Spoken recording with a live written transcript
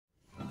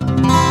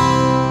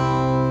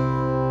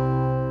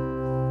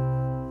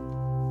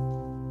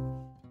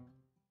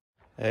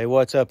Hey,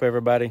 what's up,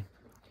 everybody?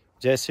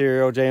 Jess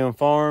here, OJM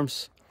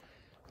Farms.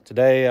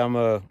 Today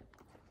I'm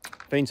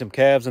feeding some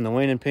calves in the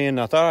weaning pen.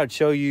 I thought I'd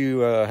show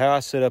you how I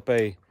set up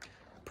a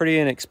pretty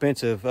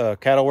inexpensive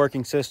cattle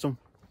working system.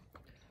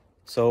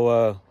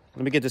 So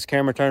let me get this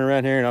camera turned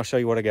around here and I'll show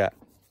you what I got.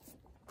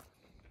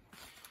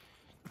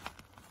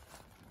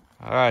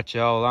 All right,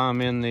 y'all,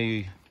 I'm in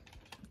the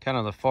kind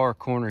of the far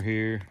corner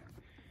here.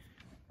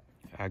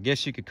 I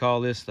guess you could call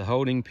this the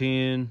holding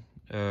pen,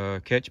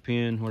 catch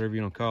pen, whatever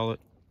you want to call it.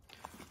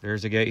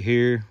 There's a gate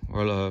here.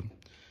 Well,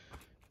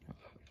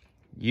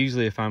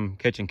 usually if I'm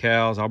catching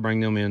cows, I'll bring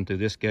them in through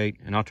this gate,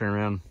 and I'll turn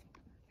around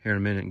here in a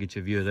minute and get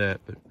you a view of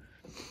that. But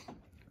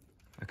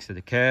like I said,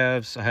 the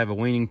calves, I have a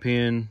weaning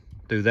pen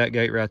through that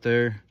gate right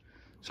there.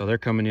 So they're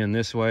coming in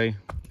this way,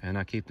 and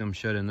I keep them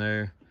shut in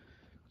there.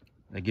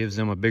 That gives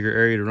them a bigger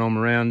area to roam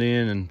around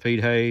in and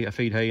feed hay. I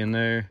feed hay in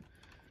there.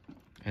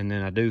 And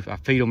then I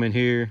feed them in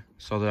here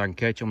so that I can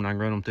catch them and I can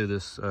run them through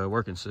this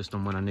working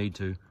system when I need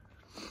to.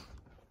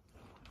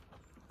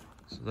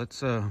 So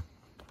let's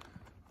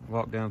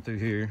walk down through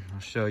here. I'll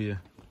show you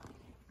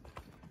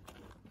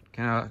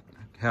kind of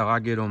how I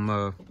get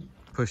them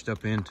pushed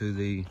up into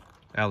the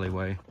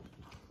alleyway.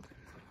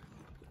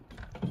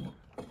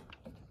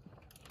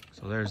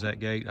 So there's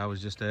that gate I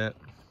was just at.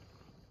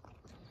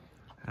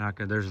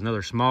 And there's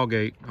another small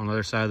gate on the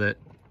other side of that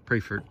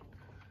preferred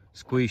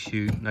squeeze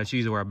chute. That's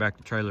usually where I back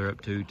the trailer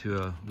up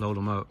to load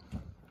them up.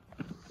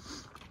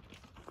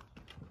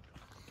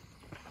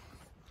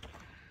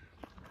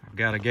 I've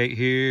got a gate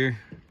here.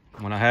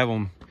 When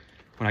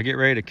I get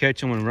ready to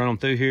catch them and run them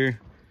through here,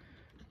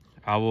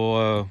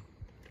 I'll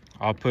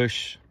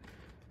push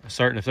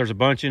if there's a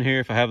bunch in here,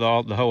 if I have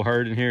the whole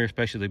herd in here,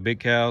 especially the big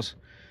cows,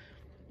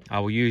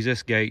 I will use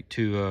this gate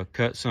to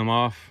cut some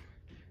off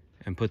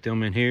and put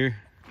them in here.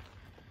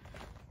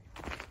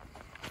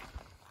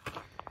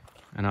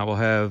 And I will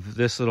have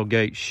this little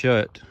gate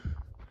shut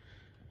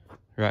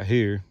right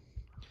here,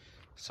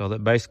 so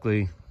that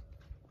basically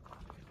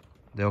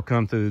they'll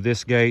come through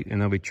this gate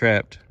and they'll be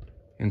trapped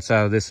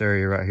inside of this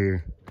area right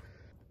here.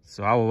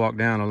 So I will walk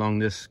down along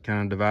this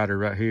kind of divider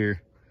right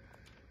here.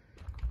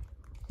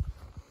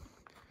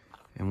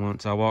 And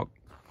once I walk,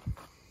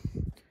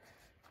 let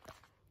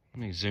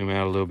me zoom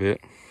out a little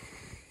bit.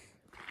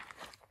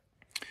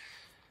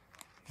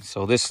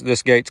 So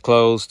this gate's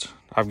closed.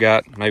 I've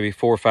got maybe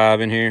 4 or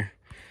 5 in here.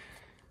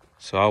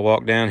 So I'll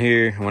walk down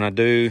here. When I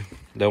do,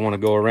 they'll want to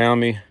go around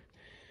me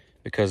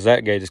because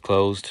that gate is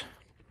closed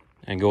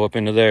and go up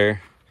into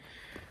there.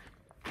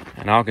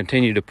 And I'll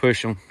continue to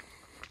push them.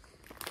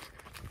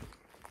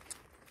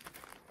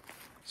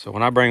 So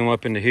when I bring them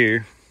up into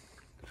here,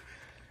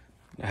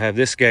 I have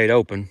this gate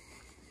open.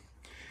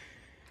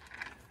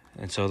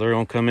 And so they're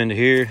gonna come into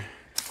here.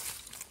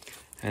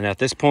 And at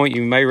this point,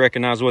 you may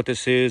recognize what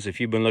this is if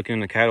you've been looking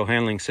into cattle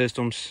handling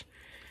systems.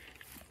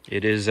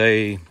 It is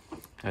a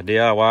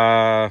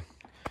DIY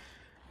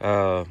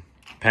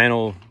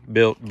panel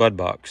built bud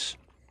box.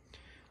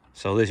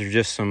 So these are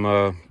just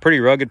some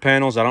pretty rugged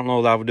panels. I don't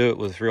know that I would do it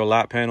with real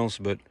light panels,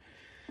 but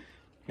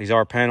these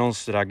are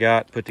panels that I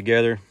got put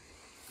together.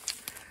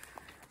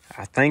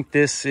 I think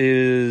this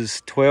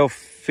is 12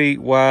 feet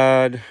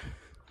wide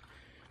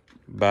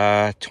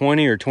by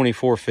 20 or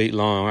 24 feet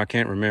long. I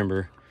can't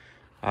remember.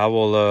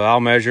 I'll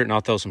measure it and I'll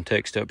throw some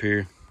text up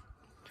here.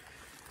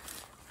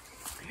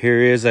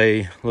 Here is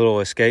a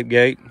little escape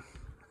gate.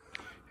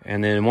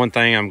 And then one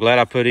thing I'm glad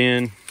I put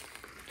in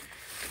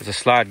is a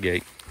slide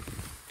gate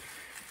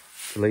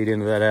to lead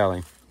into that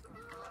alley.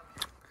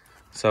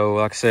 So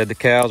like I said, the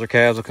calves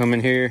will come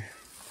in here.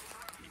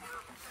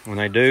 When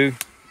they do,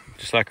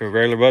 just like a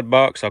regular bud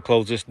box, I'll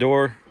close this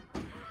door.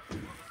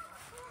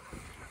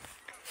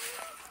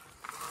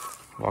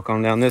 Walk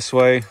on down this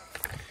way.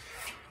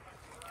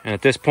 And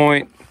at this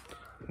point,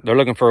 they're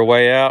looking for a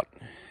way out.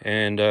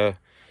 And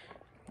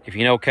if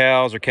you know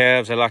cows or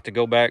calves, they like to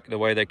go back the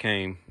way they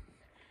came.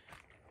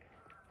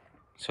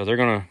 So they're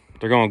gonna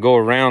go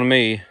around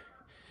me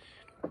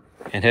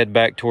and head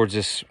back towards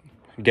this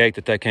gate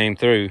that they came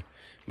through,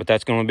 but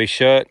that's going to be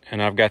shut,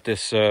 and I've got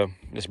this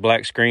this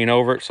black screen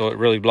over it, so it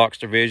really blocks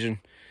their vision.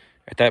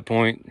 At that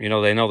point, they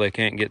know they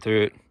can't get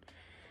through it,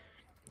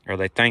 or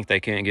they think they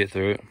can't get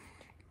through it.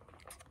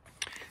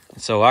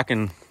 So I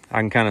can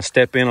kind of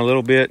step in a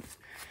little bit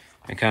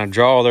and kind of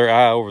draw their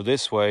eye over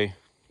this way.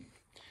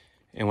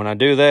 And when I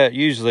do that,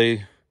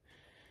 usually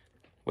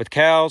with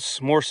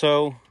cows more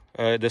so,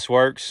 this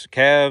works.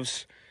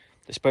 Calves,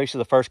 especially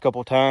the first couple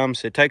of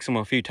times, it takes them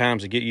a few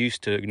times to get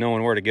used to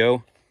knowing where to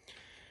go.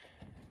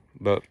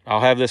 But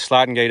I'll have this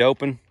sliding gate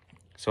open,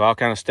 so I'll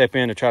kind of step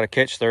in to try to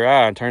catch their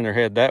eye and turn their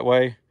head that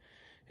way.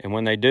 And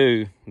when they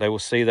do, they will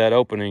see that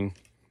opening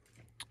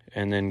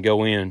and then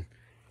go in. And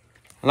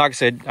like I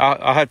said,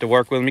 I'll have to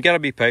work with them. You got to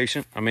be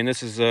patient. I mean,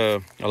 this is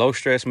a low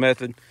stress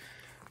method.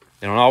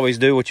 They don't always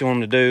do what you want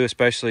them to do,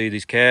 especially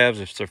these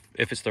calves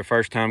if it's their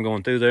first time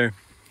going through there.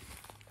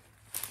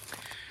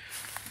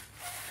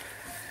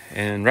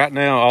 And right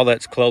now, all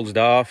that's closed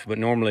off, but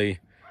normally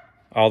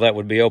all that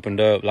would be opened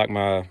up. Like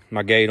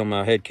my gate on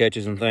my head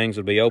catches and things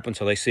would be open,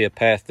 so they see a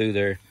path through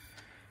there.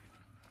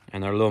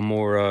 and they're a little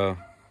more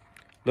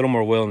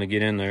willing to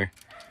get in there.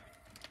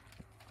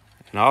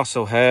 And I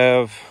also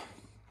have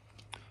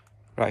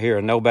right here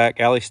a no-back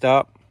alley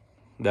stop.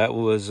 That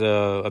was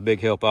a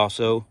big help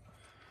also.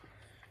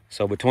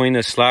 So between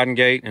this sliding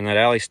gate and that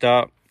alley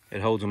stop,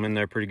 it holds them in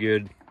there pretty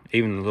good,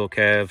 even the little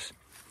calves.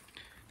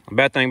 The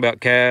bad thing about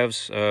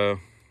calves, you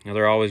know,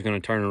 they're always going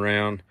to turn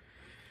around.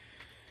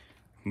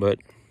 But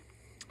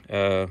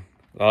a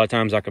lot of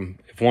times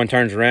if one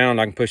turns around,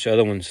 I can push the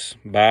other ones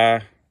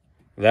by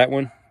that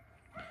one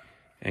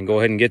and go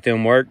ahead and get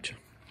them worked.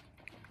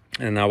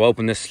 And I'll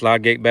open this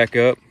slide gate back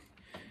up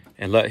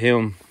and let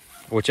him,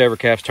 whichever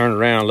calf's turned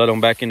around, let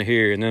them back into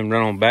here and then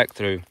run them back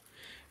through.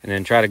 And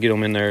then try to get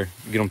them in there,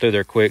 get them through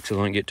there quick so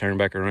they don't get turned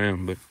back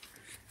around. But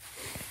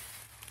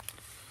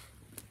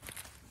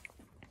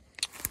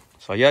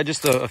so yeah,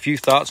 just a few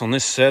thoughts on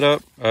this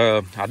setup.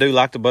 I do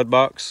like the bud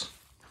box.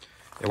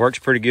 It works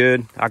pretty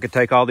good. I could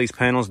take all these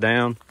panels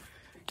down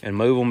and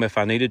move them if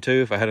I needed to,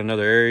 if I had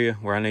another area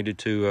where I needed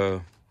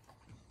to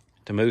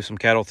move some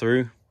cattle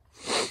through.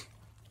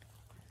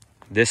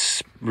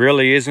 This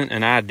really isn't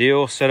an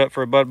ideal setup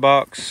for a bud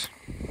box.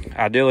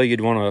 Ideally,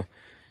 you'd want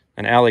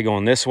an alley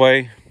going this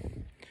way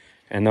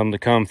and them to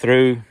come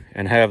through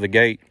and have the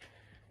gate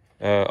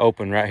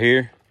open right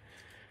here.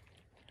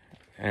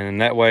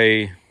 And that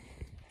way,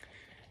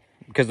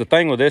 because the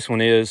thing with this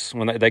one is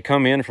when they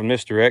come in from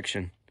this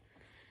direction,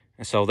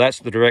 and so that's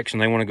the direction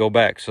they want to go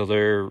back. So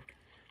they're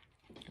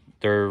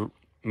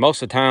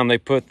most of the time they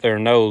put their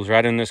nose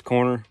right in this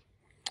corner,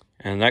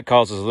 and that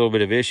causes a little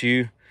bit of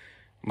issue.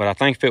 But I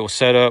think if it was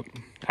set up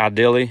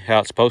ideally how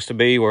it's supposed to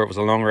be, where it was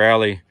a longer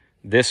alley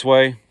this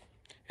way,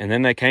 and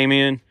then they came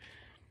in,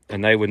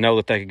 and they would know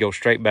that they could go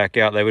straight back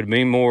out. They would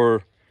be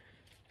more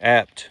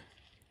apt,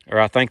 or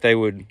I think they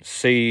would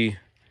see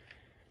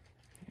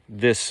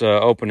this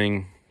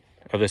opening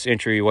of this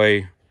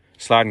entryway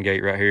sliding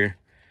gate right here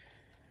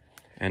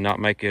and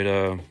not make it,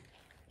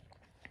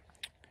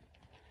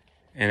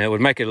 and it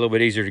would make it a little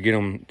bit easier to get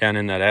them down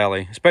in that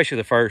alley, especially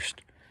the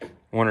first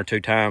 1 or 2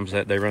 times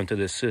that they run through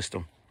this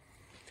system.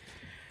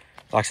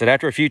 Like I said,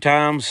 after a few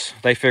times,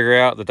 they figure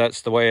out that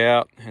that's the way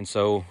out. And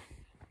so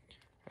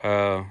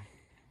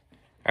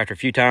after a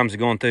few times of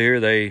going through here,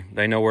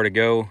 they know where to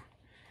go.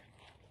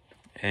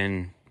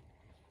 And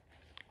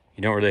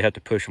you don't really have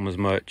to push them as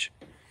much.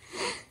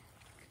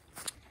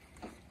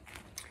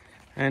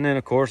 And then,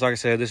 of course, like I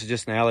said, this is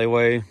just an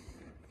alleyway.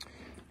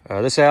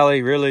 This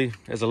alley really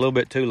is a little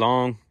bit too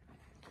long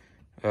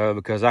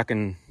because I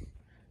can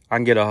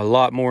get a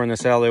lot more in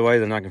this alleyway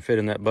than I can fit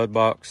in that bud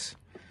box.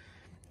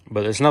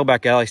 But this no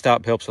back alley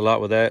stop helps a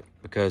lot with that,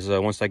 because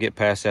once they get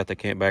past that, they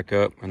can't back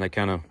up, and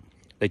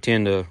they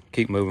tend to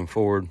keep moving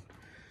forward,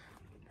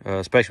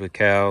 especially with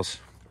cows.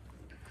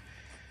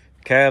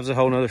 Calves, a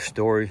whole nother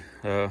story.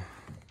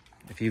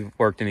 If you've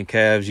worked any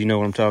calves, you know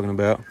what I'm talking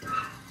about.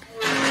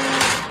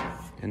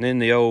 And then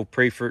the old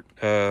Prefert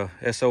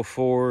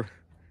SO4,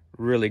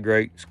 really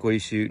great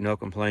squeeze chute, no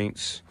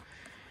complaints.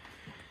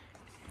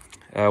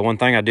 One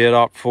thing I did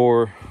opt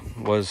for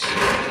was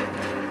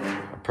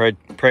a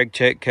preg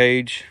check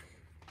cage,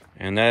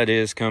 and that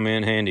is come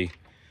in handy.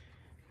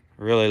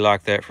 Really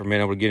like that for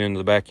being able to get into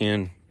the back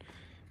end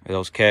of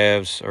those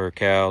calves or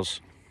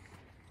cows.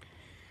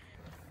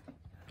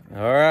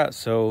 All right,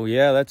 so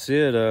yeah, that's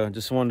it.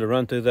 Just wanted to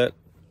run through that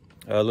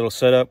little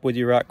setup with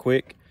you right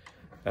quick.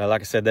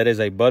 Like I said, that is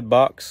a bud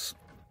box.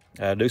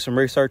 Do some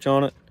research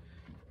on it.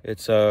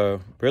 It's a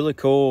really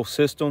cool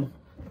system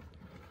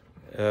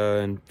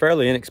and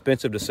fairly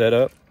inexpensive to set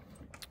up.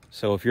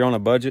 So if you're on a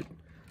budget,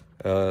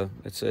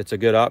 it's a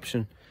good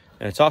option.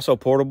 And it's also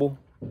portable,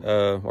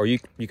 or you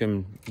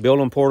can build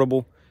them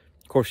portable.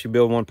 Of course, you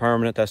build one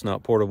permanent, that's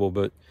not portable,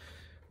 but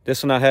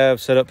this one I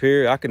have set up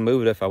here, I can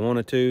move it if I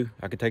wanted to.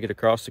 I could take it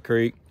across the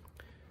creek,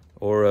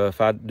 or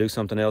if I do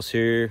something else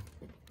here,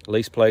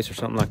 lease place or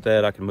something like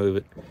that, I can move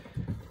it.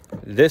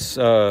 This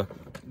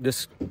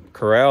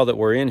corral that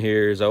we're in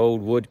here is an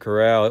old wood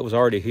corral. It was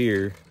already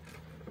here,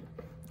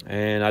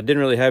 and I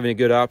didn't really have any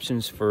good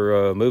options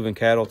for moving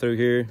cattle through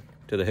here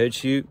to the head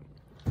chute.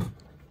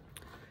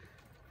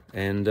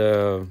 And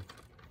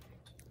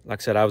like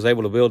I said, I was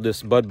able to build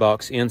this bud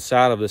box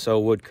inside of this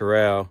old wood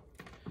corral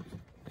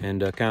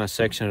and kind of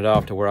section it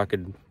off to where I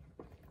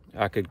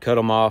could cut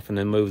them off and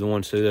then move the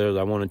ones through there that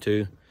I wanted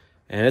to.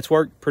 And it's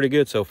worked pretty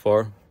good so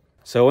far.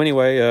 So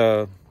anyway,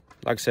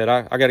 like I said,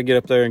 I got to get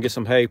up there and get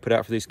some hay put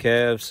out for these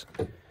calves.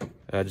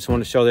 I just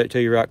wanted to show that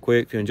to you right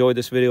quick. If you enjoyed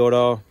this video at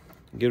all,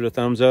 give it a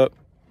thumbs up.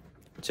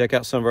 Check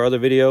out some of our other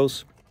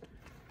videos.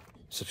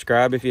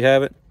 Subscribe if you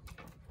haven't.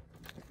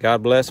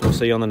 God bless, and we'll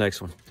see you on the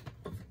next one.